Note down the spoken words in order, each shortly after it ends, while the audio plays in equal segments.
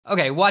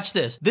Okay, watch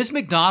this. This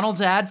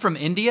McDonald's ad from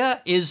India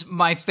is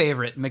my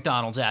favorite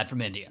McDonald's ad from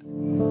India.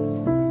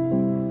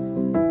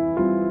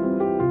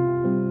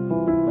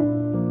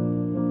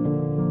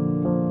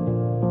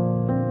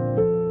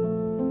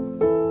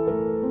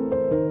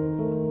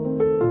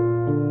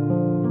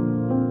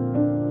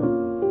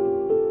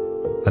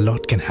 A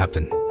lot can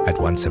happen at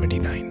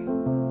 179.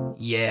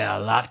 Yeah, a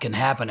lot can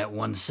happen at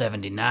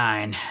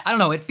 179. I don't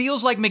know, it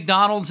feels like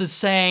McDonald's is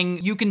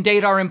saying, you can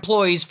date our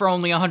employees for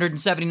only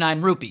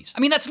 179 rupees. I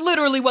mean, that's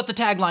literally what the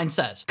tagline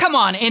says. Come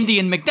on,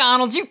 Indian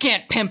McDonald's, you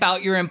can't pimp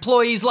out your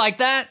employees like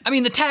that. I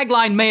mean, the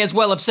tagline may as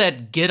well have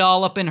said, get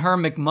all up in her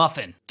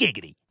McMuffin.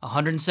 Giggity.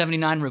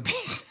 179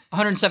 rupees.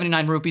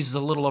 179 rupees is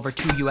a little over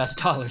 $2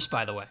 US,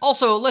 by the way.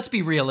 Also, let's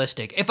be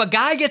realistic. If a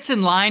guy gets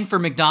in line for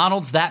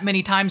McDonald's that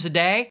many times a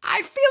day,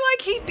 I feel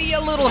like he'd be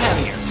a little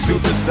heavier.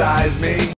 Supersize me.